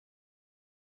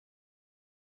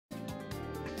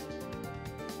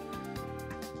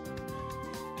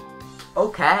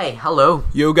Okay, hello.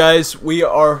 Yo guys, we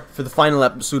are for the final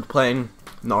episode playing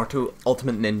Naruto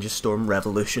Ultimate Ninja Storm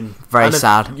Revolution. Very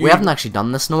sad. We haven't actually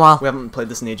done this in a while. We haven't played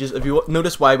this in ages. If you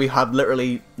notice why we have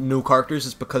literally no characters,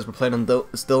 it's because we're playing on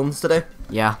Dylan's today.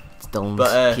 Yeah, it's Dylan's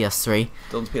PS3.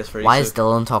 Dylan's PS3. Why is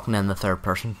Dylan talking in the third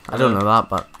person? I don't know that,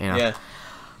 but you know. Yeah.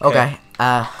 Okay.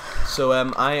 So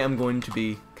I am going to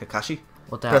be Kakashi.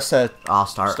 What the? Press I'll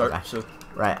start. Okay. So.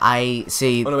 Right, I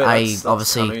see. Oh, no, wait, that's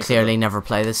obviously Henry, clearly never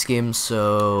play this game,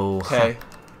 so okay,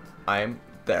 I am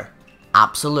there.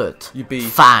 Absolute. You be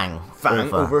Fang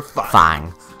over Fang.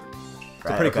 Fang. It's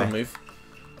a pretty cool move.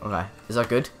 Okay, is that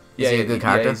good? Yeah, is he a good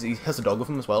character? Yeah, he has a dog with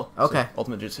him as well. Okay. So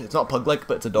ultimate jutsu. It's not pug-like,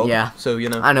 but it's a dog. Yeah. So you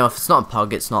know. I know if it's not a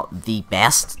pug, it's not the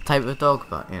best type of dog,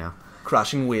 but you know.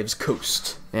 Crashing Waves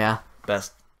Coast. Yeah.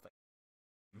 Best.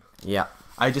 Yeah.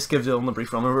 I just give Dylan a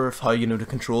brief run-over of how, you know, to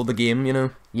control the game, you know?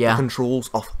 Yeah. The controls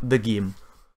of the game.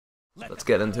 Let's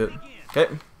get into it. Okay.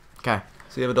 Okay.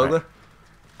 So you have a dog there?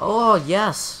 Oh,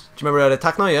 yes. Do you remember how to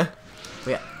attack now, yeah?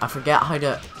 Wait, I forget how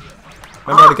to...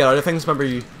 Remember how to get out of things? Remember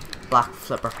you... Black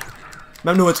flipper.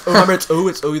 Remember, no, it's O. Remember, it's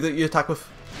O that you attack with.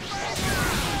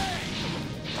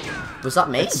 Was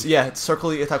that me? Yeah, it's circle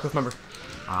that you attack with, remember?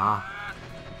 Ah.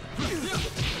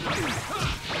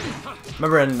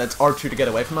 Remember, and it's R2 to get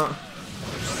away from that.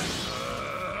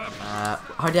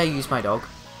 How do I use my dog?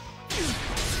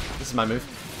 This is my move.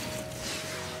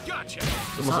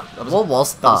 What That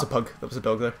was that? That was a pug. That was a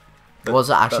dog there.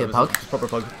 Was it actually a pug? It's a proper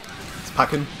pug. It's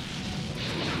packing.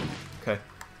 Okay.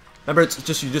 Remember, it's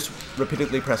just you just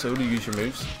repeatedly press O to use your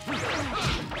moves.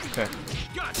 Okay.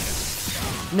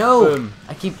 No! Boom.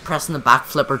 I keep pressing the back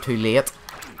flipper too late.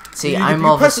 See, you I'm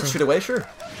press obviously... it straight away, sure.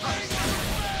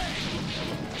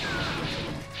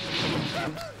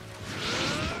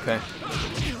 Okay.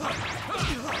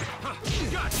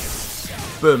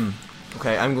 Boom.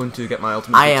 Okay, I'm going to get my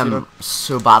ultimate. I am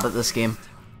so bad at this game.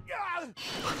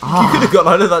 You could have got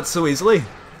out of that so easily.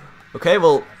 Okay,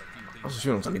 well, I was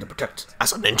assuming I need to protect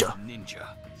as a ninja.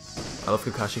 I love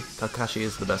Kakashi. Kakashi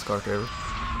is the best character ever.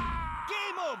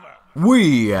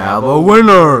 We have a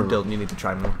winner! Dylan, you need to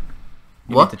try more.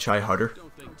 You What? need to try harder.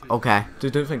 Okay.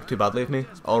 Don't think too badly of me.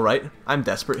 Alright, I'm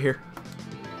desperate here.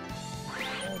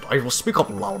 I will speak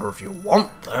up louder if you want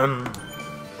then.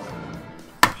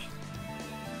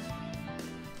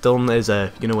 Dylan is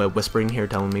you know, whispering here,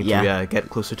 telling me to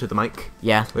get closer to the mic.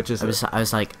 Yeah. Which is I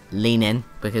was like, lean in,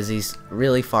 because he's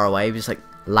really far away. He's like,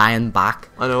 lying back.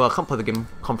 I know, I can't play the game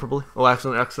comfortably. Oh, I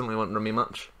accidentally went in a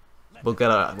rematch. We'll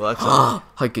get a... We'll accidentally...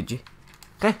 How could you?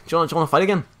 Okay, do you want to fight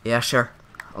again? Yeah, sure.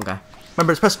 Okay.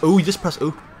 Remember, it's press O, you just press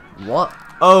O. What?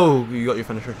 Oh, you got your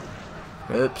finisher.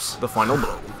 Oops. The final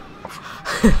blow.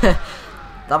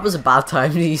 That was a bad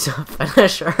time to use a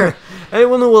finisher. Hey,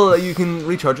 well, no, well, you can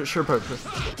recharge it, sure, perfect.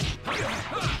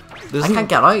 I can't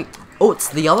get out. Oh, it's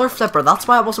the other flipper, that's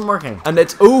why it wasn't working. And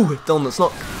it's O, Dylan, it's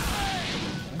not...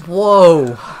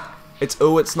 Whoa. It's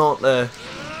O, it's not, No,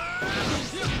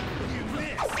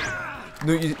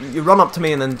 you run up to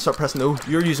me and then start pressing O.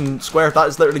 You're using square, that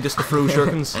is literally just to throw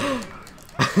shurikens.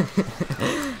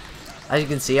 As you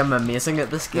can see, I'm amazing at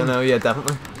this game. You know, yeah,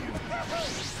 definitely.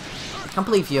 I can't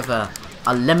believe you have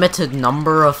a limited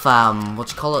number of,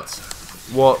 what you call it?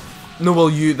 What? No, well,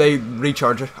 they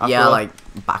recharge it after yeah, a while.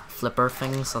 like, back flipper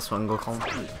things, that's what I'm going to call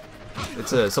them.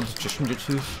 It's a substitution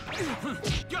jutsu.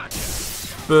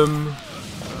 Boom.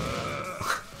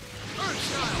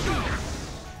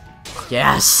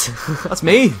 Yes! That's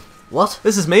me! What?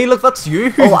 This is me, look, that's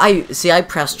you! Oh, I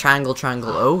pressed triangle,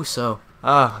 triangle, O, so...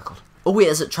 Ah, my god. Oh wait,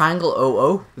 is it triangle, O,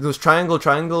 O? It was triangle,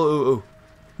 triangle, O, O.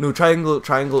 No, triangle,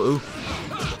 triangle, O.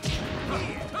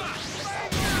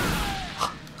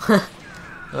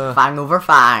 Fang over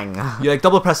fang. You like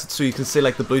double press it so you can see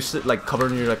like the boost, like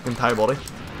covering your like entire body.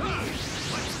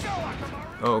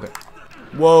 Oh, okay.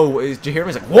 Whoa, did you hear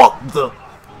me? He's like, what the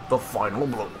final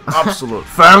blow? Absolute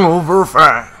fang over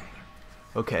fang.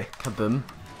 Okay. Kaboom.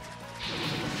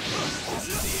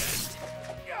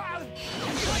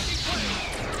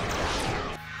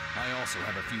 I also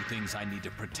have a few things I need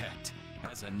to protect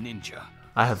as a ninja.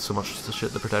 I have so much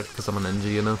shit to protect because I'm a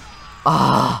ninja, you know.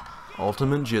 Ah.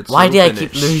 Ultimate jutsu. Why do I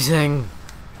keep losing?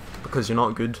 Because you're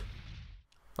not good.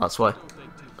 That's why.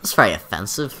 That's very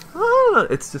offensive.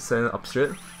 It's just saying it up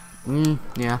straight.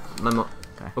 Yeah. I'm not.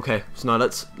 Okay, so now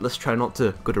let's try not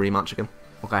to go to rematch again.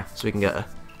 Okay. So we can get a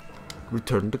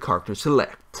return to character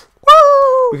select.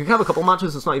 Woo! We can have a couple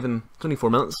matches. It's not even 24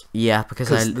 minutes. Yeah, because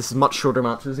this is much shorter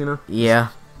matches, you know. Yeah.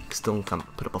 Still can't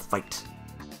put up a fight.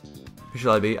 Who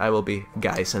shall I be? I will be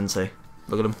Guy Sensei.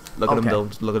 Look at him. Look at him, Bill.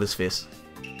 Just look at his face.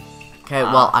 Okay,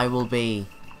 well, I will be...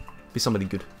 Be somebody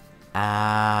good.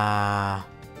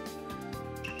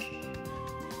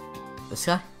 This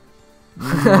guy?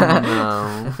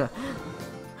 No.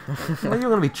 Maybe you're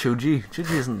gonna be Chuji.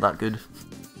 Chuji isn't that good.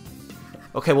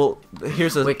 Okay, well,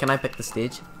 here's a... Wait, can I pick the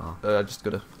stage? Oh. Just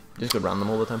go random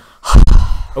all the time.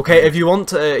 Okay, if you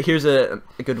want, here's a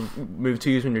good move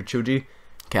to use when you're Chuji.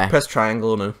 Okay. Press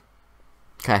triangle now.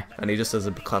 Okay. And he just does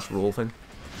a class roll thing.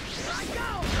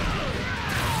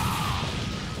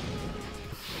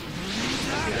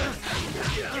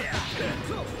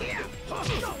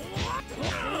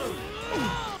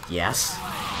 Yes.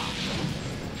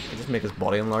 He just make his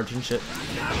body enlarge and shit.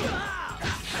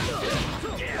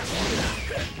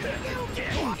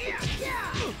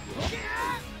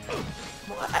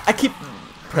 I keep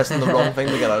pressing the wrong thing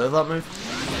to get out of that move.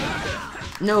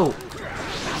 No.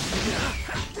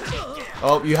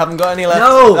 Oh, you haven't got any left.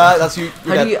 No. That's you.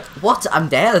 You're How dead. do you? What? I'm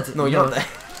dead. No, you're not dead.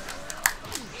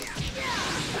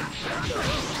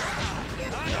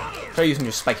 Try using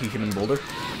your spiky human boulder.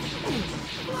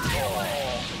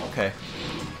 Okay.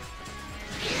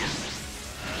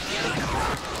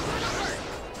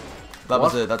 That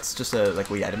was a. That's just a like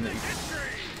wee item that you.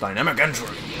 Dynamic entry.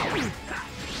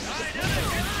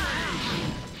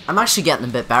 I'm actually getting a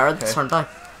bit better at this, aren't I?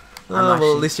 Well,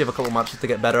 at least you have a couple matches to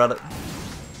get better at it.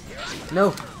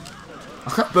 No.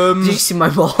 Boom. Did you see my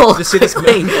ball? Just see this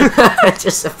quickly? It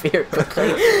just appeared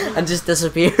quickly and just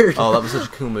disappeared. Oh, that was such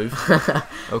a cool move.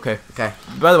 Okay. Okay.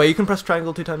 By the way, you can press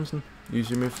triangle 2 times and use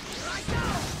your move.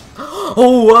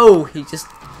 Oh, whoa! He just.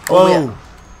 Whoa! Yeah.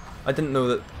 I didn't know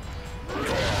that.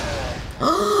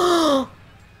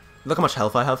 Look how much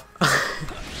health I have.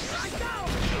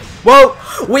 Whoa!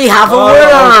 We have a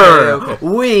winner.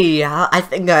 Okay. I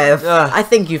think I have. I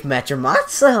think you've met your match,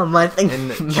 Sam. I think And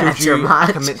you've met your Chuju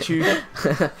match.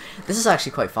 Kamitsu. This is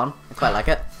actually quite fun. I quite like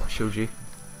it. Shoji.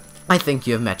 I think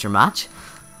you have met your match.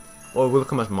 Oh, look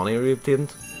how much money we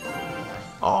obtained.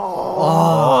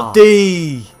 Oh,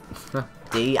 D!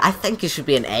 D. I think you should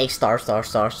be an A star.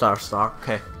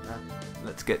 Okay.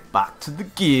 Let's get back to the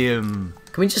game.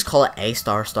 Can we just call it A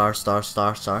star?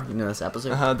 You know this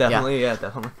episode? Definitely, yeah,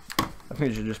 definitely. I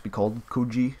think it should just be called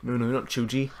Koji. No, not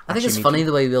Chuji. I think it's funny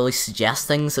the way we always suggest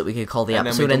things that we could call the And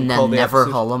then we episode don't and call then the never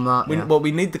episode. call them that. Yeah. Well,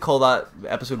 we need to call that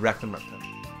episode Rectum.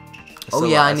 Oh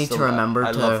yeah, I need to remember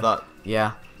I to. love that.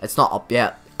 Yeah, it's not up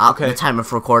yet. At Okay. the time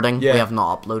of recording, Yeah. we have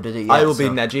not uploaded it yet. I will be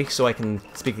so. Neji, so I can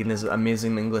speak in his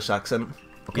amazing English accent.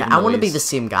 Okay, even I though want to be he's- the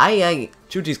same guy.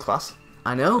 Chuji's class.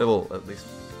 I know. Well, at least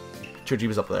Chuji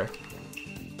was up there.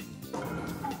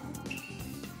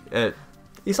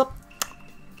 He's up.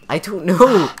 I don't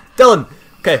know. Dylan.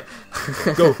 Okay,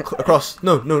 go across.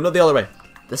 No, not the other way.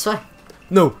 This way.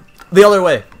 No, the other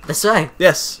way. This way.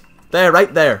 Yes, there,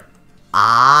 right there.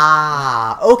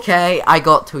 Ah, okay. I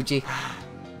got Toji.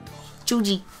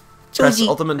 Chuji. Press Chuji.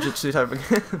 ultimate jutsu typing.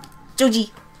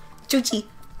 Chuji. Chuji.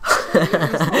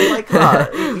 Like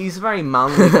that. He's a very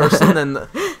manly person, and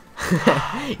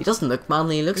He doesn't look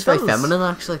manly. He looks He very does. feminine,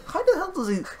 actually. how the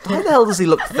hell does he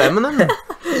look feminine?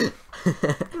 He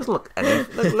doesn't look any.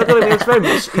 Look at him.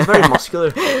 He's very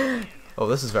muscular. Oh,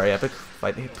 this is very epic.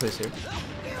 Fight place here.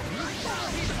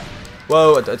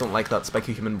 Whoa! I don't like that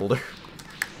spiky human boulder.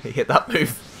 He hit that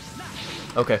move.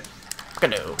 Okay.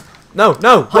 No!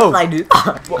 How Whoa! did I do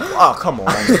that? Oh, come on.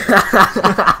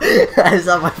 Is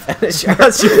that my finisher?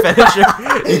 That's your finisher.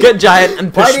 You get giant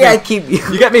and push Why do me. I keep you?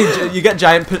 You get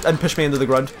giant and push me into the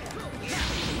ground.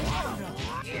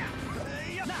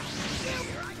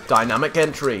 Dynamic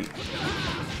entry.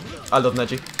 I love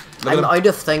Neji. Look at I'm him. out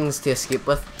of things to escape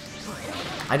with.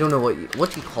 I don't know what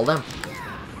do you call them?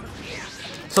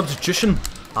 Substitution.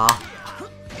 Ah.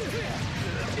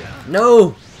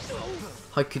 No!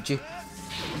 How could you?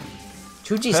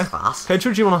 Chuji's Okay. class. Okay,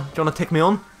 Drew, do you wanna take me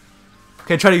on?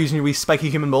 Okay, try to use your wee spiky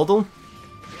human boulder.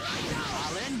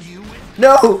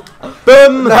 No!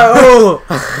 Boom! No!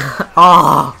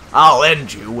 Ah! I'll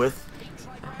end you with.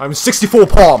 I'm 64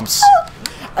 palms.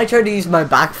 I tried to use my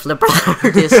back flipper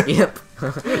to escape.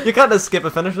 You can't escape a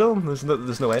finish though.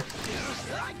 There's no way.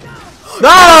 No!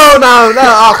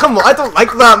 Oh, come on! I don't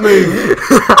like that move.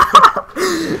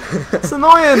 It's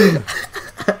annoying.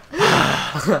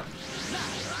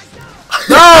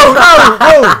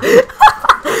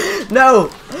 No!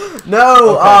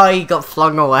 No! Oh, he got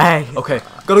flung away. Okay,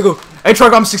 gotta go.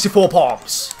 Trigram 64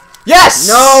 palms. Yes!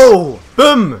 No!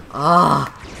 Boom!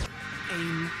 Ah.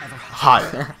 Hi.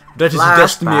 That is the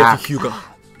destiny Flashback. of Hugo.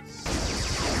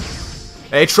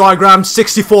 Trigram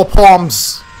 64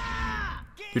 palms.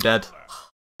 You're dead.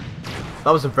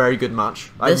 That was a very good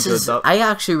match. I This enjoyed is. that. I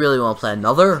actually really want to play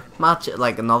another match,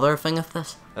 like another thing of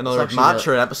this. Another It's match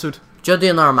actually or an episode? Just do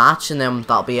another match and then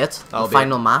that'll be it. That'll the be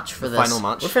final it. match for The this. final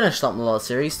match. We're finished up in a lot of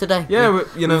series today. Yeah,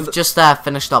 you know, we've just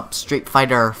finished up Street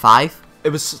Fighter 5. it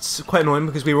was quite annoying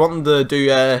because we were wanting to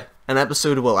do an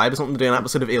episode. Well, I was wanting to do an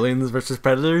episode of Aliens versus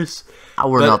Predators.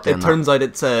 We're but not doing it that. turns out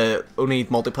it's only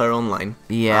multiplayer online.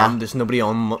 Yeah. There's nobody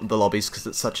on the lobbies because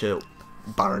it's such a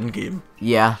barren game.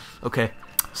 Yeah. Okay.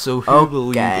 So who will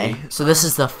you Okay. be? So this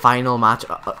is the final match.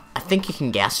 I think you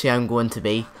can guess who I'm going to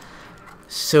be.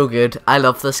 So good. I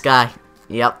love this guy.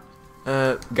 Yep.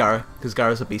 Gara, because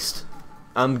Gara's a beast.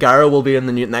 Gara will be in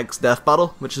the next death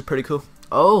battle, which is pretty cool.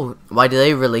 Oh, why did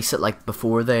they release it like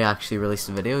before they actually released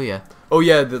the video? Yeah. Oh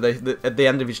yeah, at the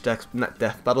end of each death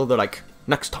battle, they're like,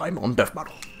 next time on death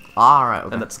battle. Alright,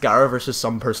 okay. And it's Gara versus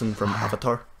some person from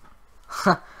Avatar.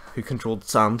 Who controlled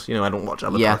sand. You know, I don't watch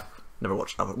Avatar. Yeah. Never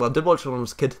watched Avatar. Well, I did watch it when I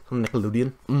was a kid on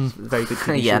Nickelodeon. It's a very good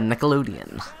TV Yeah, show.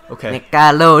 Nickelodeon. Okay.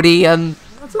 Nickelodeon.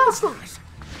 That's not...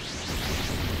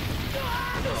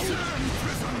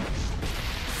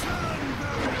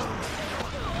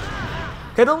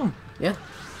 Okay, Dylan. Yeah.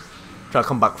 Try to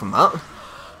come back from that.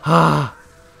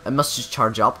 I must just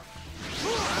charge up.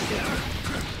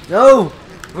 No!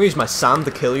 I'm gonna use my sand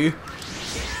to kill you.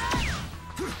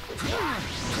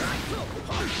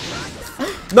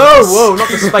 No! Whoa, not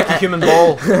the spiky human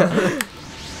ball.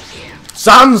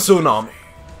 Sand tsunami.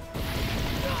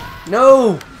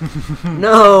 No!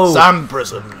 No! Sand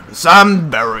prison.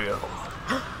 Sand burial.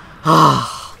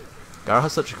 Gara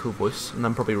has such a cool voice, and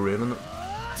I'm probably ruining it.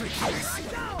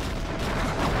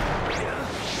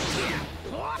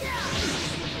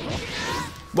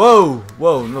 Whoa!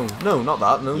 Whoa, no, no, not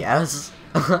that, no. Yes.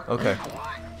 Okay.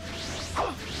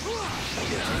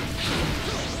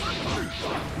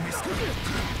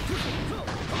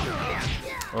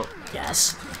 Oh.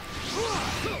 Yes.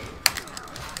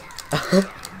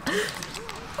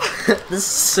 This is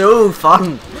so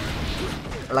fun.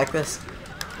 I like this.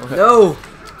 Okay. No!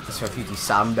 This refugee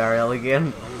sand burial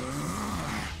again.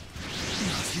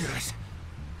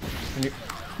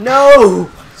 No!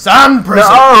 Sand prison!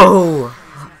 No!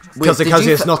 Wait, Because did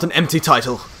you it's not an empty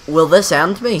title. Will this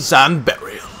end me? Sand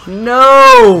burial.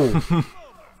 No!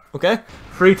 Okay.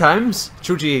 3 times.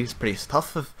 Chuji is pretty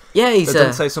tough. Yeah, he's I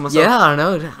didn't say so myself. Yeah, I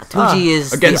know. Tuji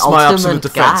is Against the my ultimate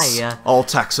absolute guy. defense, Yeah. all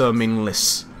attacks are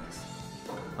meaningless.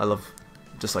 I love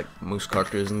just like most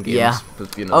characters in games. Yeah.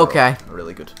 But, you know, Okay. they're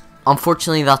really good.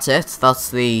 Unfortunately, that's it. That's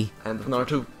the. End of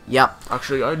Naruto. Yep.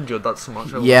 Actually, I enjoyed that so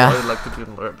much. Yeah. I'd like to do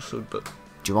another episode, but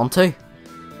Do you want to?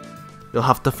 you'll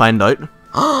have to find out.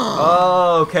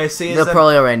 Oh, okay. See, They'll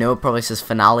probably already know. It probably says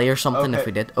finale or something if Okay.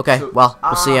 we did. Okay, So- well,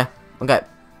 we'll see ya. Okay,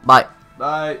 bye.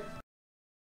 Bye.